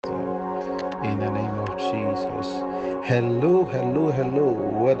in the name of Jesus. Hello, hello, hello.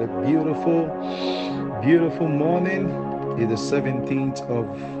 What a beautiful, beautiful morning. It's the 17th of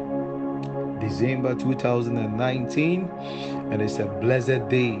December 2019, and it's a blessed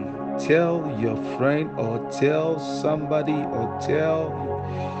day. Tell your friend, or tell somebody, or tell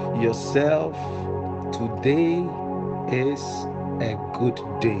yourself, today is a good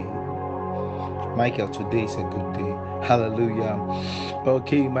day. Michael, today is a good day. Hallelujah.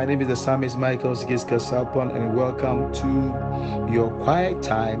 Okay, my name is the psalmist Michael Giskasapon, and welcome to your quiet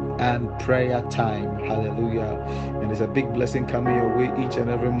time and prayer time. Hallelujah. And it's a big blessing coming your way each and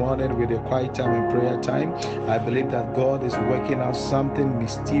every morning with your quiet time and prayer time. I believe that God is working out something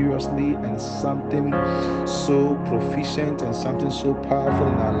mysteriously and something so proficient and something so powerful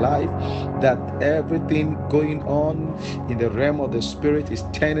in our life, that everything going on in the realm of the spirit is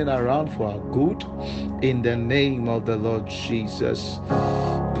turning around for our good in the name of the Lord Jesus.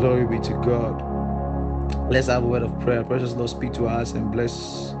 Glory be to God. Let's have a word of prayer. Precious Lord, speak to us and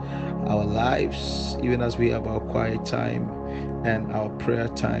bless our lives, even as we have our quiet time and our prayer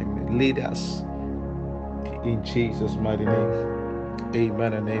time. Lead us in Jesus' mighty name.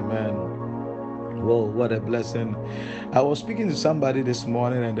 Amen and amen. Whoa, what a blessing. I was speaking to somebody this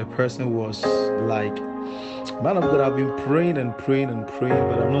morning, and the person was like, man of God, I've been praying and praying and praying,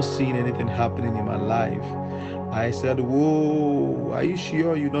 but I'm not seeing anything happening in my life. I said, whoa, are you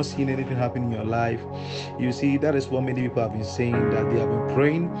sure you're not seeing anything happen in your life? You see, that is what many people have been saying, that they have been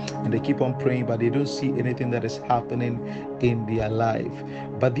praying and they keep on praying, but they don't see anything that is happening in their life.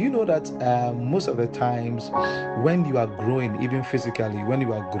 But do you know that most of the times when you are growing, even physically, when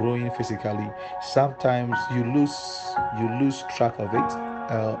you are growing physically, sometimes you lose track of it,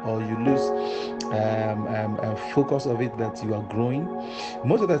 or you lose focus of it, that you are growing.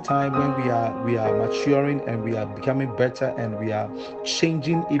 Most of the time when we are maturing and we are becoming better and we are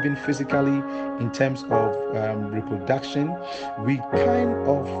changing even physically in terms of reproduction, we kind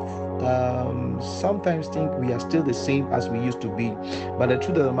of sometimes think we are still the same as we used to be. But the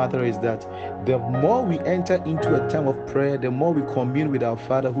truth of the matter is that the more we enter into a time of prayer, the more we commune with our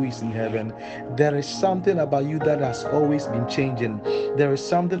Father who is in heaven, there is something about you that has always been changing. There is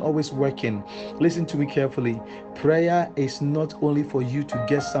something always working. Listen to me carefully. Prayer is not only for you to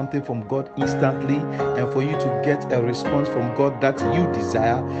get something from God instantly and for you to get a response from God that you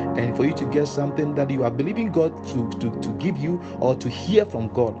desire, and for you to get something that you are believing God to give you or to hear from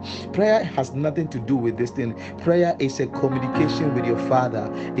God. Prayer has nothing to do with this thing. Prayer is a communication with your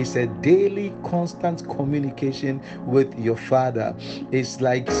Father. It's a daily, constant communication with your Father. It's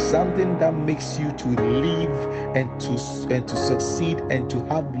like something that makes you to live and to succeed and to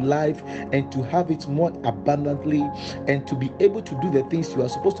have life and to have it more abundantly and to be able to do the things you are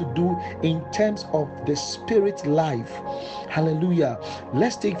supposed to do in terms of the spirit life. Hallelujah.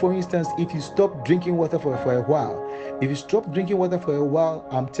 Let's take, for instance, if you stop drinking water for a while. If you stop drinking water for a while,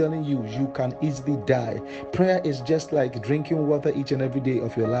 I'm telling you, you can easily die. Prayer is just like drinking water each and every day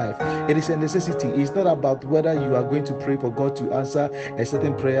of your life. It is a necessity. It's not about whether you are going to pray for God to answer a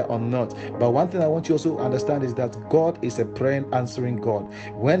certain prayer or not. But one thing I want you also to understand is that God is a prayer answering God.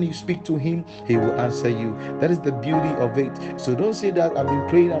 When you speak to Him, He will answer you. That is the beauty of it. So don't say that I've been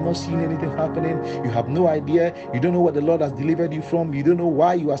praying, I'm not seeing anything happening. You have no idea. You don't know what the Lord has delivered you from. You don't know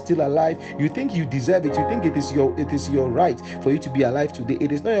why you are still alive. You think you deserve it. You think it is your right for you to be alive today.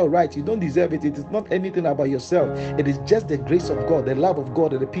 It is not your right. You don't deserve it. It is not anything about yourself. It is just the grace of God, the love of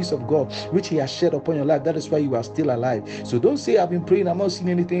God, and the peace of God which He has shed upon your life. That is why you are still alive. So don't say I've been praying, I'm not seeing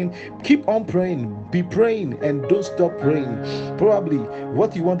anything. Keep on praying. Be praying and don't stop praying. Probably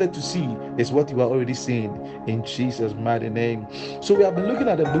what you wanted to see is what you are already seeing in Jesus' mighty name. So we have been looking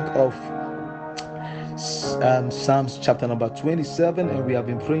at the book of Psalms chapter number 27, and we have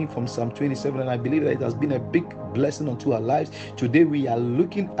been praying from Psalm 27, and I believe that it has been a big blessing unto our lives. Today we are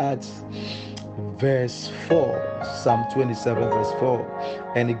looking at verse 4, Psalm 27 verse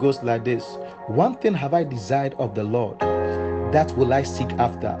 4, and it goes like this: one thing have I desired of the Lord, that will I seek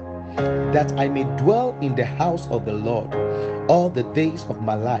after, that I may dwell in the house of the Lord all the days of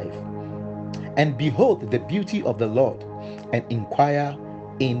my life, and behold the beauty of the Lord, and inquire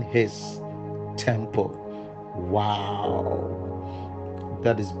in His temple. Wow,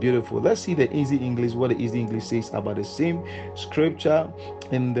 that is beautiful. Let's see the easy English, what the easy English says about the same scripture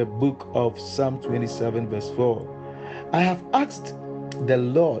in the book of Psalm 27 verse 4. I have asked the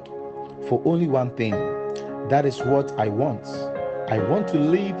Lord for only one thing, that is what I want. I want to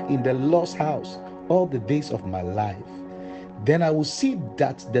live in the Lord's house all the days of my life. Then I will see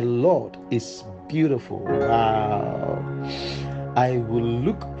that the Lord is beautiful. Wow. I will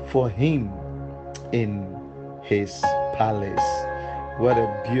look for Him in His palace. What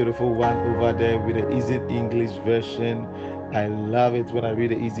a beautiful one over there with the Easy English version. I love it when I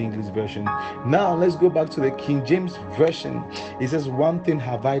read the Easy English version. Now let's go back to the King James version. It says, "One thing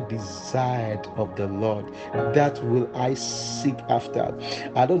have I desired of the Lord, that will I seek after."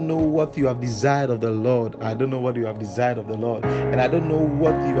 I don't know what you have desired of the Lord. I don't know what you have desired of the Lord. And I don't know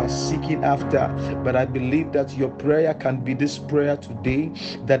what you are seeking after. But I believe that your prayer can be this prayer today,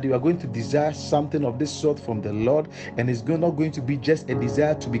 that you are going to desire something of this sort from the Lord. And it's not going to be just a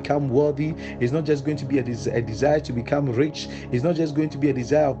desire to become worthy. It's not just going to be a desire to become rich. It's not just going to be a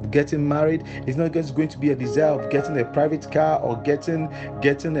desire of getting married. It's not just going to be a desire of getting a private car, or getting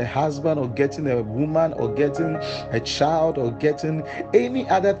a husband, or getting a woman, or getting a child, or getting any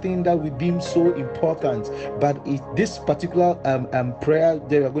other thing that we deem so important. But this particular prayer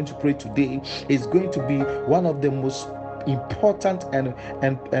that we are going to pray today is going to be one of the most important and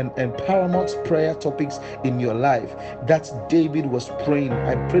paramount prayer topics in your life that David was praying.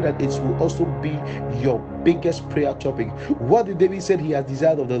 I pray that it will also be your biggest prayer topic. What did David say he has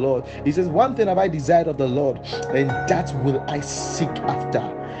desired of the Lord? He says, "One thing have I desired of the Lord, and that will I seek after."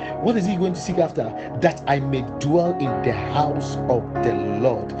 What is he going to seek after? "That I may dwell in the house of the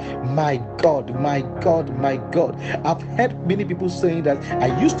Lord." My God, my God, my God. I've heard many people saying that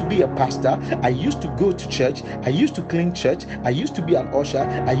I used to be a pastor, I used to go to church, I used to clean church, I used to be an usher,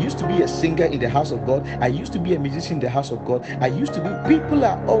 I used to be a singer in the house of God, I used to be a musician in the house of God, I used to be. People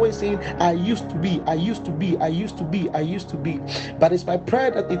are always saying, I used to be, I used to be, I used to be, I used to be. But it's my prayer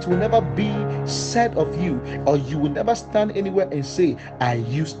that it will never be said of you, or you will never stand anywhere and say, I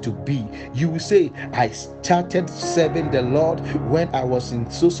used to be. You will say, I started serving the Lord when I was in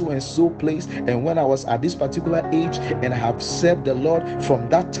so and so place, and when I was at this particular age, and I have served the Lord from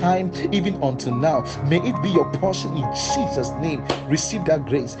that time even until now. May it be your portion in Jesus' name. Receive that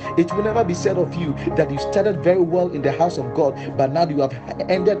grace. It will never be said of you that you started very well in the house of God, but now you have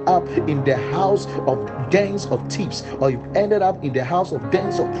ended up in the house of dens of thieves, or you've ended up in the house of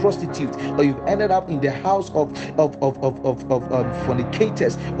dens of prostitutes, or you've ended up in the house of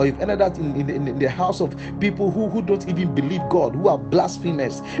fornicators, or you've ended up in the house of people who don't even believe God, who are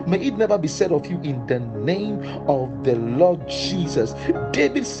blasphemers. May it never be said of you in the name of the Lord Jesus.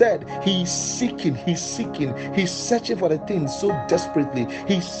 David said he's seeking, he's searching for the thing so desperately.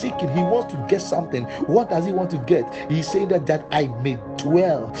 He's seeking, he wants to get something. What does he want to get? He's saying that I may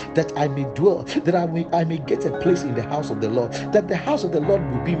dwell, that I may get a place in the house of the Lord, that the house of the Lord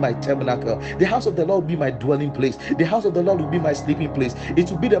will be my tabernacle, the house of the Lord will be my dwelling place, the house of the Lord will be my sleeping place. It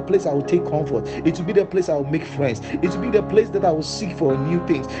will be the place I will take comfort. It will be the place I will make friends. It will be the place that I will seek for new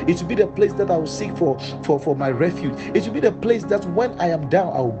things. It will be the place that I will seek for my refuge. It will be the place that when I am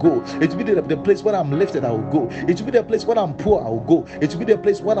down, I will go. It will be the place when I'm lifted, I will go. It will be the place when I'm poor, I will go. It will be the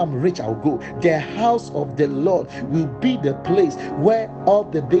place when I'm rich, I will go. The house of the Lord will be the place where all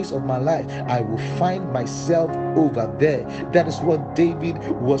the days of my life I will find myself over there. That is what David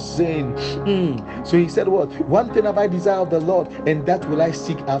was saying. So he said, what? "One thing have I desired of the Lord, and that will I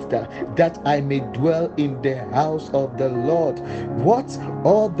seek after, that I may dwell in the house of the Lord." What?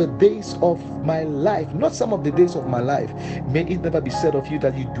 All the days of my life, not some of the days of my life. May it never be said of you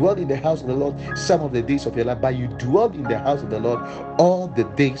that you dwell in the house of the Lord some of the days of your life, but you dwell in the house of the Lord all the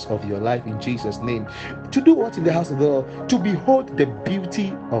days of your life, in Jesus' name. To do what in the house of the Lord? To behold the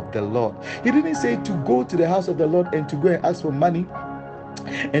beauty of the Lord. He didn't say to go to the house of the Lord and to go and ask for money,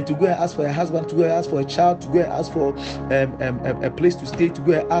 and to go and ask for a husband, to go and ask for a child, to go and ask for a place to stay, to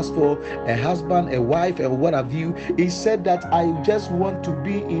go and ask for a husband, a wife, and what have you. He said that I just want to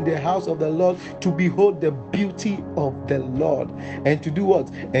be in the house of the Lord, to behold the beauty of the Lord, and to do what?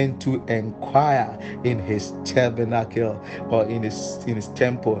 And to inquire in his tabernacle, or in his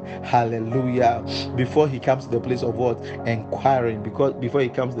temple. Hallelujah. Before he comes to the place of what? Inquiring. Because before he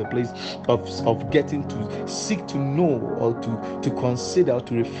comes to the place of getting to seek to know, or to consider,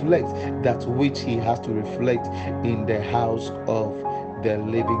 to reflect that which he has to reflect in the house of the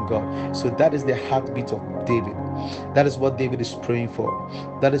living God. So that is the heartbeat of David. That is what David is praying for.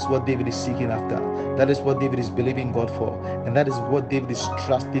 That is what David is seeking after. That is what David is believing God for. And that is what David is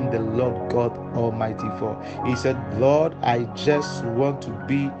trusting the Lord God Almighty for. He said, "Lord, I just want to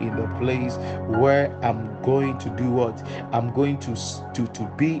be in the place where I'm going to do what? I'm going to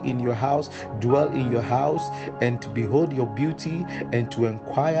be in your house, dwell in your house, and to behold your beauty, and to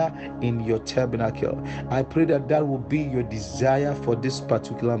inquire in your tabernacle." I pray that will be your desire for this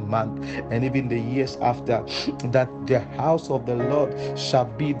particular month, and even the years after, that the house of the Lord shall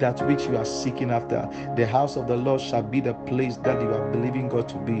be that which you are seeking after. The house of the Lord shall be the place that you are believing God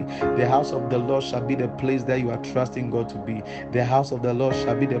to be. The house of the Lord shall be the place that you are trusting God to be. The house of the Lord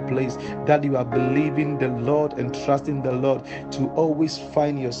shall be the place that you are believing the Lord and trusting the Lord to always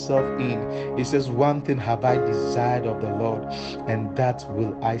find yourself in. It says, one thing have I desired of the Lord, and that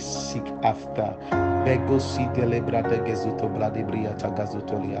will I seek after. Bego si delebrada gezuto bladibria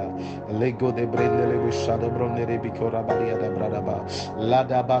tagazutolia. Lego de brendele shadow bronere bikora balia da bradaba.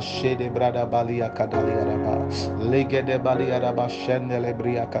 Lada ba shede brada balia kadalia raba. Lege de balia raba shendele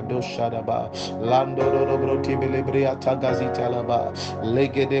bria kadosha daba. Lando do broti belebria tagazita laba.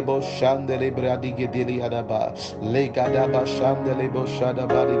 Lege de bo shandele bradi gedelia daba. Lega da ba shandele bo shada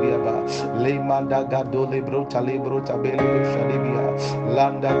balia ba. Le manda gado le brota bele shadibia.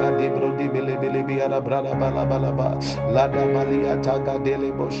 Landa gade brodi bele brada balaba lada malia taga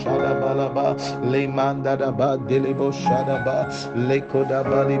dele boshada balaba le manda da ba dele boshada ba le koda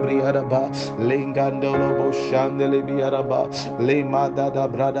bali briada ba le ngandolo boshandele biada ba le manda da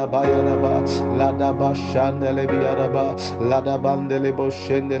brada bayada ba lada ba shandele biada ba lada bandele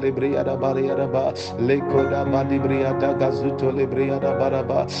boshendele briada bariada ba le koda bali briada gazuto le briada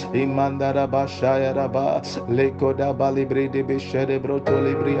baraba imanda da ba shayada ba le koda bali bride beshede broto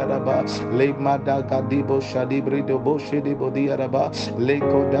le briada ba le mada Kadibo Shadibri do Boshidi Bodiaraba,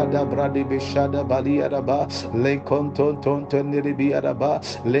 Leko Dada Bradi Bishada Baliaraba, Lekon Tonton Teneribiaraba,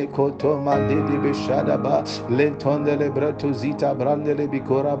 Leko Toma Didi Bishadaba, Lenton de Lebreto Zita Brandele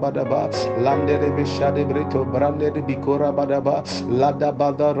Bicora Badaba, Landele Bishade Breto Brandele Bicora Badaba, Lada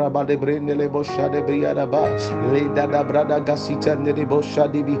Bada Rabade Brindele Boshade Briaraba, Le Dada Brada Gasita Neri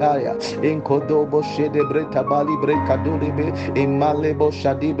Boshadi Bihaya, Enkodo Boshede Breta Bali Brecaduribe, Imale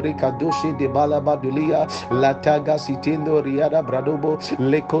Boshadi Brecadoshi de Balaba. Dulia, Lataga Sitindo Riada Bradobo,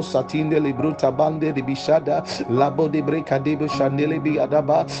 Leko Satinde Libruta Bande de Bishada, Labo de Brecadebo Chandele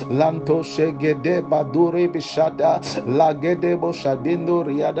Biadaba, Lanto Shegede Badure Bishada, Lagedebo Shadindo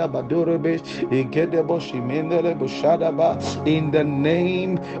Riada Badurebe, Igedebo Shimendele Bushadaba, in the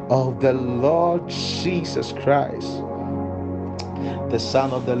name of the Lord Jesus Christ, the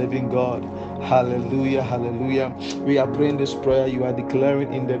Son of the living God. Hallelujah, hallelujah. We are praying this prayer. You are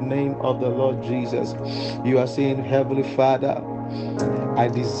declaring in the name of the Lord Jesus. You are saying, Heavenly Father, I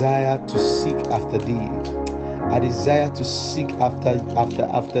desire to seek after thee. I desire to seek after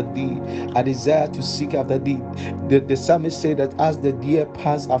thee. I desire to seek after thee. The psalmist said that as the deer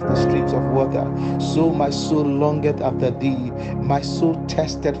pants after streams of water, so my soul longeth after thee. My soul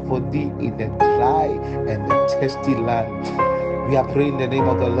tested for thee in the dry and the thirsty land. We are praying in the name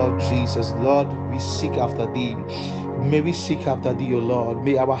of the Lord Jesus. Lord, we seek after thee. May we seek after thee, O Lord.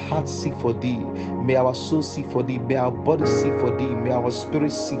 May our hearts seek for thee. May our soul seek for thee. May our body seek for thee. May our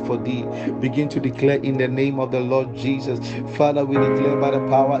spirit seek for thee. Begin to declare in the name of the Lord Jesus. Father, we declare by the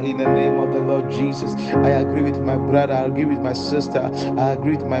power in the name of the Lord Jesus. I agree with my brother. I agree with my sister. I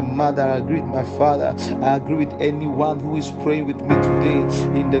agree with my mother. I agree with my father. I agree with anyone who is praying with me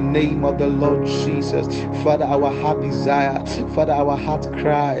today in the name of the Lord Jesus. Father, our heart desire, Father, our heart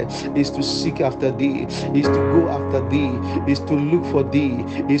cry is to seek after thee, is to go after thee, is to look for thee,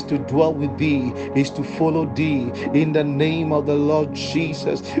 is to dwell with thee, is to follow thee in the name of the Lord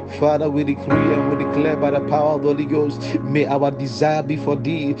Jesus. Father, we decree and we declare by the power of the Holy Ghost, may our desire be for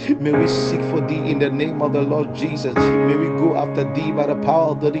thee. May we seek for thee in the name of the Lord Jesus. May we go after thee by the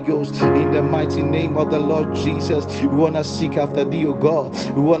power of the Holy Ghost in the mighty name of the Lord Jesus. We want to seek after thee, O God.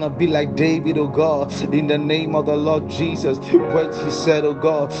 We want to be like David, O God, in the name of the Lord Jesus. When he said, O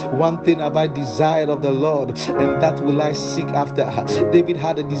God, one thing have I desired of the Lord, and that will I seek after. David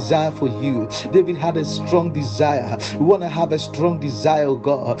had a desire for you. David had a strong desire. We want to have a strong desire, oh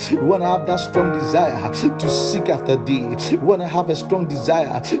God. We want to have that strong desire to seek after thee. We want to have a strong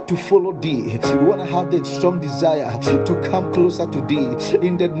desire to follow thee. We want to have the strong desire to come closer to thee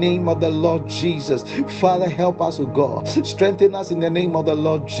in the name of the Lord Jesus. Father, help us, oh God. Strengthen us in the name of the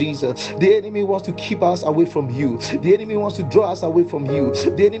Lord Jesus. The enemy wants to keep us away from you. The enemy wants to draw us away from you.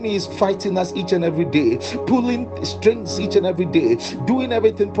 The enemy is fighting us each and every day, pulling strings each and every day, doing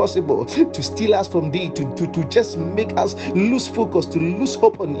everything possible to steal us from thee, to just make us lose focus, to lose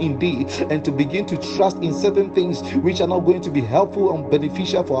hope in thee, and to begin to trust in certain things which are not going to be helpful and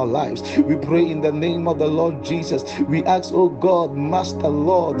beneficial for our lives. We pray in the name of the Lord Jesus. We ask, oh God, Master,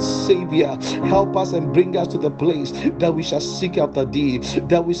 Lord, Savior, help us and bring us to the place that we shall seek after thee,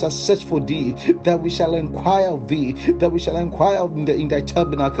 that we shall search for thee, that we shall inquire of thee, that we shall inquire in thy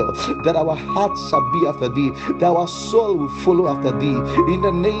tabernacle, that our hearts shall be after thee, that our soul will follow after thee. In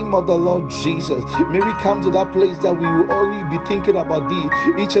the name of the Lord Jesus, may we come to that place that we will only be thinking about thee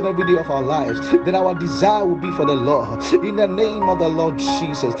each and every day of our lives, that our desire will be for the Lord. In the name of the Lord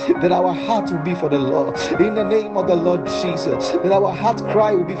Jesus, that our heart will be for the Lord. In the name of the Lord Jesus, that our heart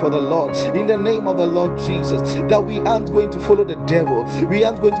cry will be for the Lord. In the name of the Lord Jesus, that we aren't going to follow the devil. We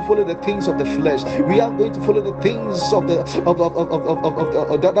aren't going to follow the things of the flesh. We aren't going to follow the things of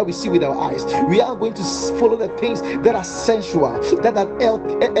that we see with our eyes. We are going to follow the things that are sensual, that are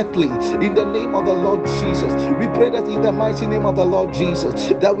earthly. In the name of the Lord Jesus, we pray that in the mighty name of the Lord Jesus,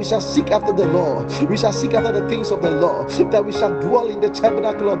 that we shall seek after the Lord. We shall seek after the things of the Lord. That we shall dwell in the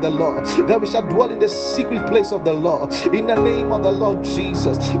tabernacle of the Lord. That we shall dwell in the secret place of the Lord. In the name of the Lord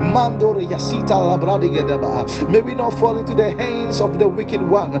Jesus, may we not fall into the hands of the wicked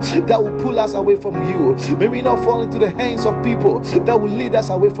one that will pull us away from you. May we not fall into the hands of people that will lead us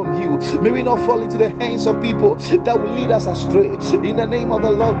away from you. May we not fall into the hands of people that will lead us astray. In the name of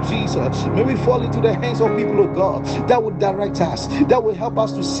the Lord Jesus, may we fall into the hands of people of God that will direct us, that will help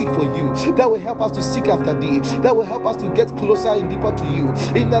us to seek for you, that will help us to seek after thee, that will help us to get closer and deeper to you.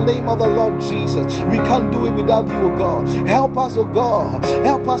 In the name of the Lord Jesus, we can't do it without you, O God. Help us, O God.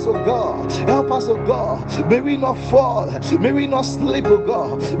 Help us, O God. Help us, O God. May we not fall. May we not sleep, O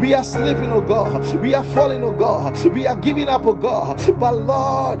God. We are sleeping, O God. We are falling, O God. We are giving up, O God. But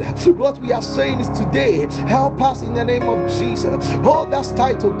Lord, what we are saying is today, help us in the name of Jesus. Hold us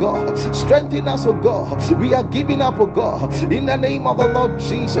tight, O God. Strengthen us, O God. We are giving up, O God. In the name of the Lord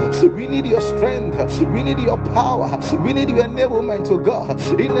Jesus, we need your strength. We need your power. We need your enablement, O God.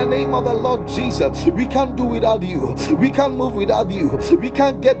 In the name of the Lord Jesus, we can't do without you. We can't move without you. We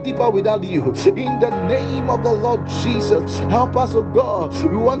can't get deeper without you. In the name of the Lord Jesus, help us, O God.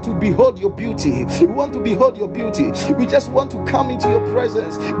 We want to behold your beauty. We want to behold your beauty. We just want to come into your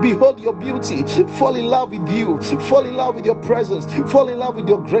presence, behold your beauty, fall in love with you, fall in love with your presence, fall in love with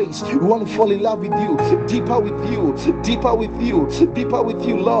your grace. We want to fall in love with you, deeper with you, deeper with you, deeper with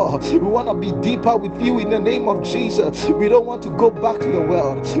you, Lord. We want to be deeper with you in the name of Jesus. We don't want to go back to the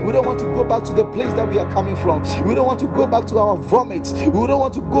world. We don't want to go back to the place that we are coming from. We don't want to go back to our vomit. We don't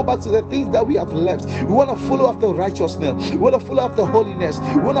want to go back to the things that we have left. We want to follow after righteousness. We want to follow after holiness.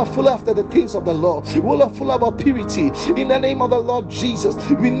 We want to follow after the things of the Lord. We want to follow after purity. In the name of the Lord Jesus,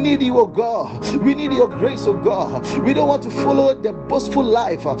 we need you, O God. We need your grace, O God. We don't want to follow the boastful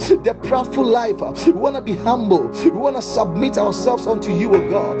life, the proudful life. We want to be humble. We want to submit ourselves unto you, O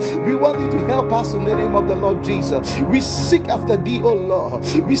God. We want you to help us in the name of the Lord Jesus. We seek after thee, O Lord.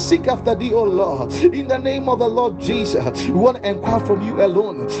 We seek after thee, O Lord. In the name of the Lord Jesus, we want to inquire from you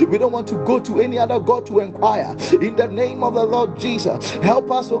alone. We don't want to go to any other God to inquire. In the name of the Lord Jesus,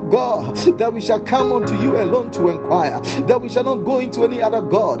 help us, O God, that we shall come unto you alone to inquire. That we shall not go into any other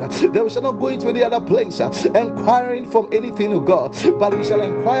God. That we shall not go into any other place inquiring from anything, O God. But we shall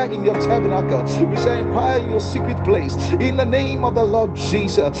inquire in your tabernacle. We shall inquire in your secret place. In the name of the Lord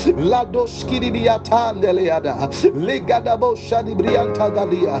Jesus. Lados kiribiatandeleada. Legadabo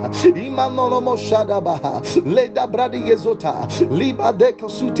shadibriantagalia. Imanolomo shadabaha. Leda bradigezota. Liba de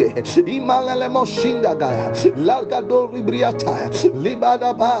kosute. Imalelemo shindagaya. Lagado ribriata.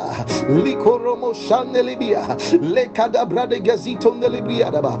 Libadaba. Likoromo shandelibia. Lekada bradigezito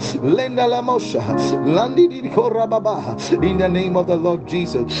nelibriadaba. Lenda la mosha. Landi di korababa. In the name of the Lord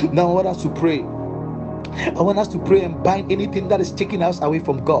Jesus. Now I want us to pray. I want us to pray and bind anything that is taking us away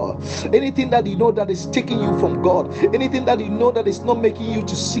from God. Anything that you know that is taking you from God. Anything that you know that is not making you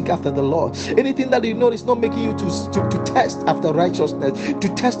to seek after the Lord. Anything that you know is not making you to test after righteousness,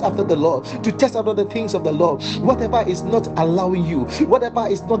 to test after the Lord, to test after the things of the Lord. Whatever is not allowing you, whatever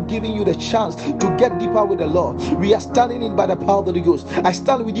is not giving you the chance to get deeper with the Lord, we are standing in by the power of the Ghost. I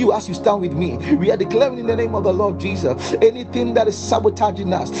stand with you as you stand with me. We are declaring in the name of the Lord Jesus, anything that is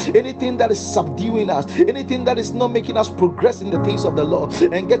sabotaging us, anything that is subduing us, anything that is not making us progress in the things of the Lord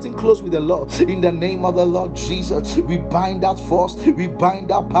and getting close with the Lord, in the name of the Lord Jesus, we bind that force, we bind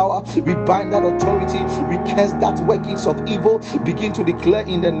that power, we bind that authority, we curse that workings of evil. Begin to declare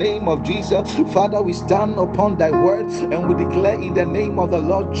in the name of Jesus. Father, we stand upon thy word and we declare in the name of the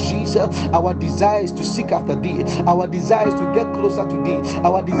Lord Jesus, our desire is to seek after thee, our desire is to get closer to thee,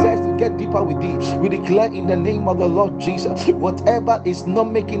 our desire is to get deeper with thee. We declare in the name of the Lord Jesus, whatever is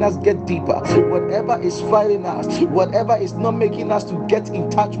not making us get deeper, whatever is is fighting us, whatever is not making us to get in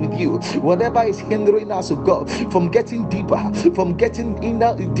touch with you, whatever is hindering us, oh God, from getting deeper, from getting in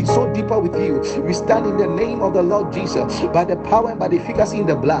so deeper with you, we stand in the name of the Lord Jesus, by the power and by the efficacy in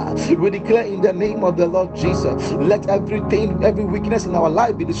the blood. We declare in the name of the Lord Jesus, let everything, every weakness in our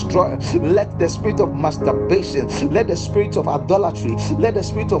life be destroyed. Let the spirit of masturbation, let the spirit of idolatry, let the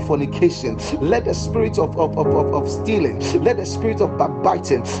spirit of fornication, let the spirit of stealing, let the spirit of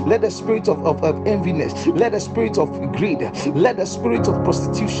backbiting, let the spirit of enviness, let the spirit of greed, let the spirit of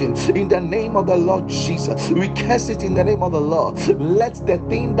prostitution, in the name of the Lord Jesus, we curse it in the name of the Lord. Let the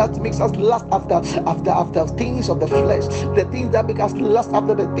thing that makes us lust after things of the flesh, the things that make us lust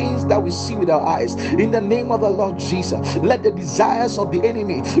after the things that we see with our eyes, in the name of the Lord Jesus, let the desires of the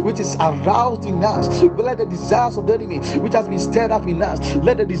enemy which is aroused in us, let the desires of the enemy which has been stirred up in us,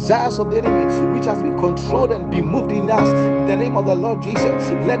 let the desires of the enemy which has been controlled and be moved in us, in the name of the Lord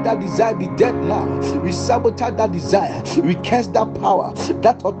Jesus, let that desire be dead now. We sabotage that desire, we curse that power,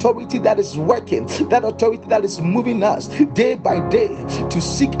 that authority that is working, that authority that is moving us day by day to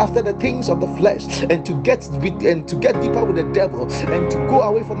seek after the things of the flesh, and to get deeper with the devil, and to go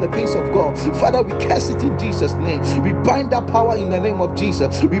away from the things of God. Father, we curse it in Jesus' name. We bind that power in the name of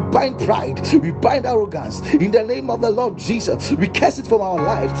Jesus. We bind pride, we bind arrogance in the name of the Lord Jesus. We curse it from our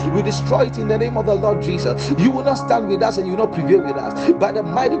lives, we destroy it in the name of the Lord Jesus. You will not stand with us and you will not prevail with us. By the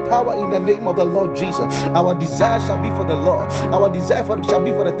mighty power in the name of the Lord Jesus, our desire shall be for the Lord, our desire shall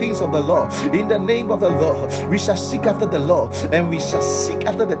be for the things of the Lord. In the name of the Lord, we shall seek after the Lord, and we shall seek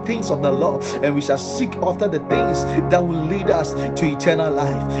after the things of the Lord, and we shall seek after the things that will lead us to eternal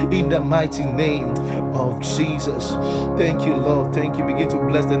life, in the mighty name of Jesus. Thank you, Lord. Thank you. Begin to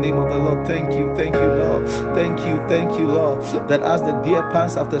bless the name of the Lord. Thank you, Lord. Thank you, Lord, that as the deer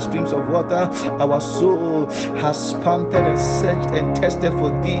pants after streams of water, our soul has panted and searched and tested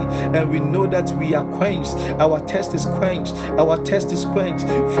for thee, and we know that we are quenched. Our test is quenched.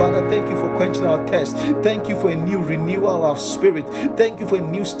 Father, thank you for quenching our test. Thank you for a new renewal of our spirit. Thank you for a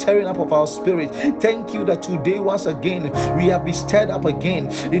new stirring up of our spirit. Thank you that today, once again, we have been stirred up again.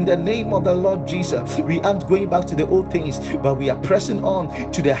 In the name of the Lord Jesus, we aren't going back to the old things, but we are pressing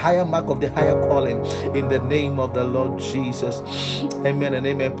on to the higher mark of the higher calling. In the name of the Lord Jesus. Amen and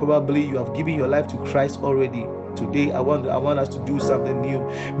amen. Probably you have given your life to Christ already. Today, I want us to do something new.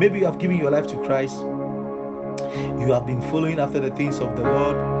 Maybe you have given your life to Christ. You have been following after the things of the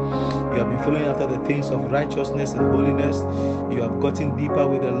Lord. You have been following after the things of righteousness and holiness. You have gotten deeper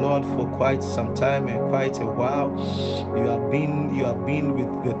with the Lord for quite some time and quite a while. You have been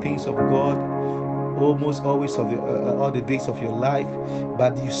with the things of God almost always of all the days of your life,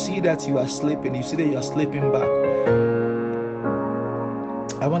 but you see that you are sleeping. You see that you are sleeping back.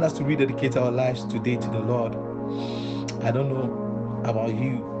 I want us to rededicate our lives today to the Lord. I don't know about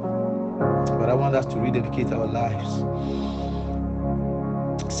you, but I want us to rededicate our lives.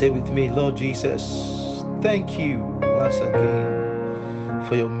 Say with me, Lord Jesus, thank you once again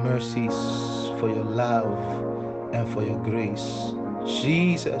for your mercies, for your love, and for your grace.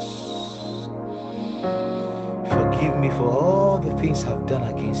 Jesus, forgive me for all the things I've done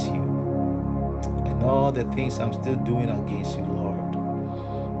against you and all the things I'm still doing against you, Lord.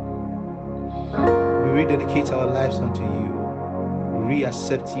 We rededicate our lives unto you. We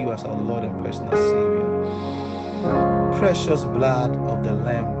reaccept you as our Lord and personal Savior. Precious blood of the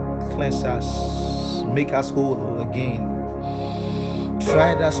Lamb, cleanse us, make us whole again.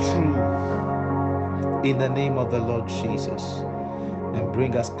 Try us through in the name of the Lord Jesus, and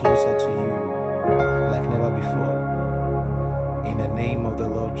bring us closer to you like never before. In the name of the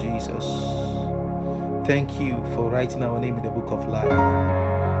Lord Jesus. Thank you for writing our name in the book of life.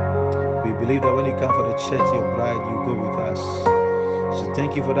 We believe that when you come for the church, your bride, you go with us. So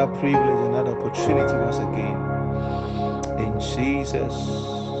thank you for that privilege and that opportunity once again. In Jesus'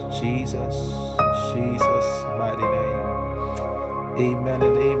 mighty name. Amen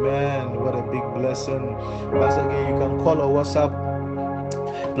and amen. What a big blessing. Once again, you can call or WhatsApp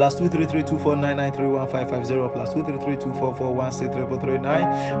 +233 2499 31550 +233 2441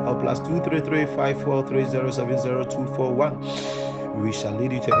 63439 or +233 5430 70241. We shall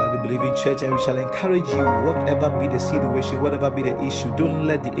lead you to another believing church, and we shall encourage you, whatever be the situation, whatever be the issue. Don't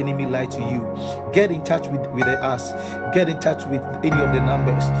let the enemy lie to you. Get in touch with us. Get in touch with any of the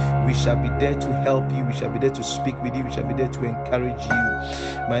numbers. We shall be there to help you. We shall be there to speak with you. We shall be there to encourage you.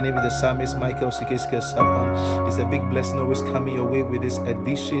 My name is the psalmist Michael Sikeske Sapon. It's a big blessing always coming your way with this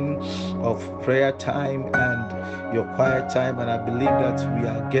edition of prayer time and your quiet time. And I believe that we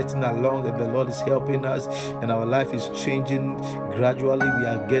are getting along, and the Lord is helping us, and our life is changing. Gradually, we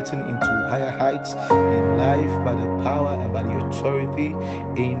are getting into higher heights in life by the power and by the authority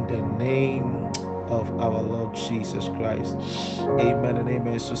in the name of our Lord Jesus Christ. Amen and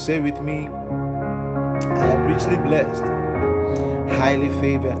amen. So say with me, I am richly blessed, highly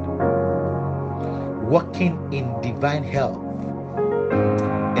favored, walking in divine health,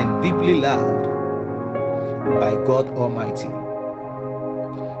 and deeply loved by God Almighty,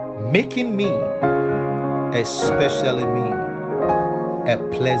 making me, especially me, a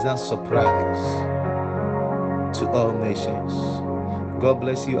pleasant surprise to all nations. God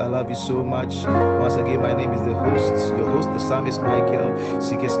bless you. I love you so much. Once again, my name is your host, the psalmist Michael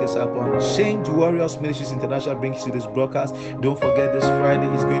Sikeskesapon. Change Warriors Ministries International brings you this broadcast. Don't forget, this Friday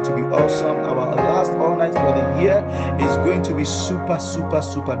is going to be awesome. Our last all night for the year is going to be super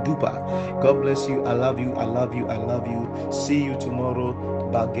duper. God bless you. I love you. I love you. I love you. See you tomorrow.